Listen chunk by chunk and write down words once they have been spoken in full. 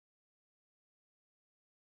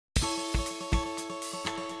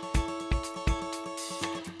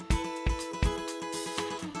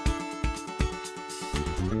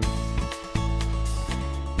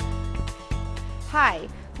Hi,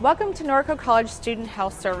 welcome to Norco College Student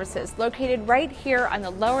Health Services, located right here on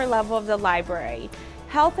the lower level of the library.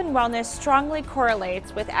 Health and wellness strongly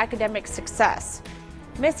correlates with academic success.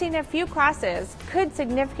 Missing a few classes could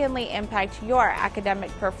significantly impact your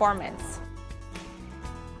academic performance.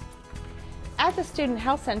 At the Student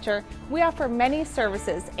Health Center, we offer many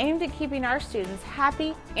services aimed at keeping our students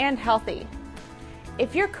happy and healthy.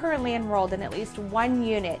 If you're currently enrolled in at least one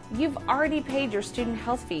unit, you've already paid your student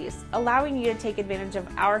health fees, allowing you to take advantage of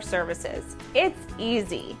our services. It's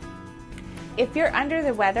easy. If you're under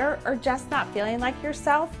the weather or just not feeling like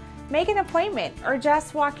yourself, make an appointment or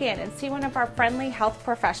just walk in and see one of our friendly health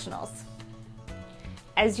professionals.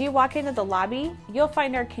 As you walk into the lobby, you'll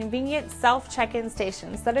find our convenient self-check-in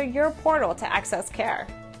stations that are your portal to access care.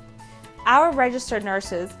 Our registered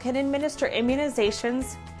nurses can administer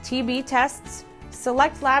immunizations, TB tests,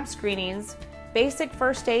 select lab screenings, basic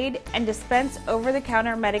first aid, and dispense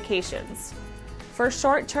over-the-counter medications. For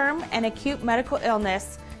short-term and acute medical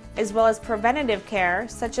illness, as well as preventative care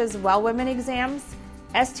such as well women exams,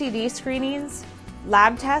 STD screenings,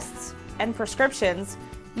 lab tests, and prescriptions,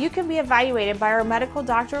 you can be evaluated by our medical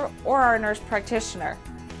doctor or our nurse practitioner.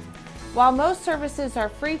 While most services are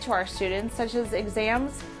free to our students, such as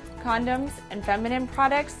exams, condoms, and feminine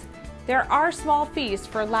products, there are small fees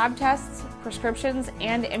for lab tests, prescriptions,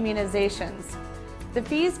 and immunizations. The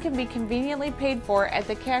fees can be conveniently paid for at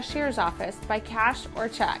the cashier's office by cash or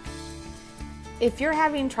check. If you're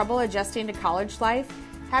having trouble adjusting to college life,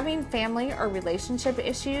 having family or relationship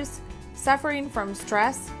issues, suffering from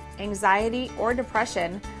stress, anxiety, or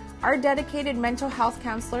depression, our dedicated mental health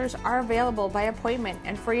counselors are available by appointment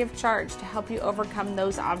and free of charge to help you overcome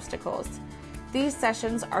those obstacles. These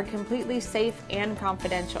sessions are completely safe and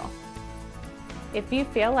confidential. If you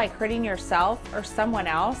feel like hurting yourself or someone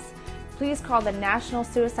else, please call the National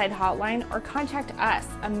Suicide Hotline or contact us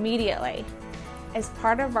immediately. As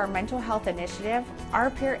part of our mental health initiative, our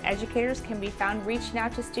peer educators can be found reaching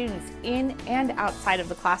out to students in and outside of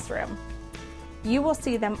the classroom. You will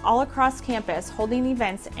see them all across campus holding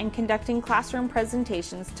events and conducting classroom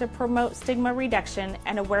presentations to promote stigma reduction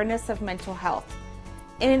and awareness of mental health.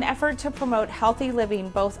 In an effort to promote healthy living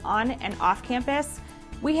both on and off campus,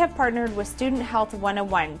 we have partnered with Student Health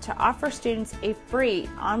 101 to offer students a free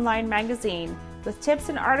online magazine with tips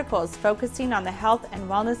and articles focusing on the health and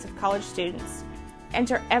wellness of college students.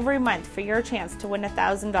 Enter every month for your chance to win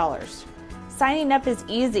 $1,000. Signing up is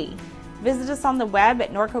easy. Visit us on the web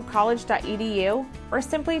at norcocollege.edu or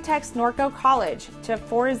simply text Norco College to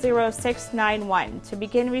 40691 to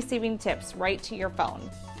begin receiving tips right to your phone.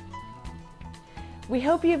 We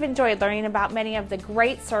hope you've enjoyed learning about many of the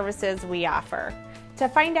great services we offer. To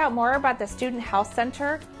find out more about the Student Health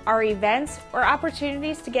Center, our events, or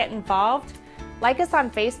opportunities to get involved, like us on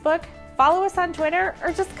Facebook, follow us on Twitter,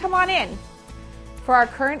 or just come on in. For our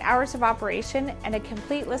current hours of operation and a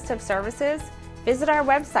complete list of services, visit our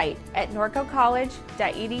website at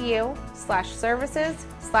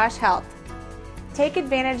norcocollege.edu/services/health. Take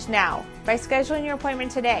advantage now by scheduling your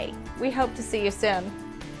appointment today. We hope to see you soon.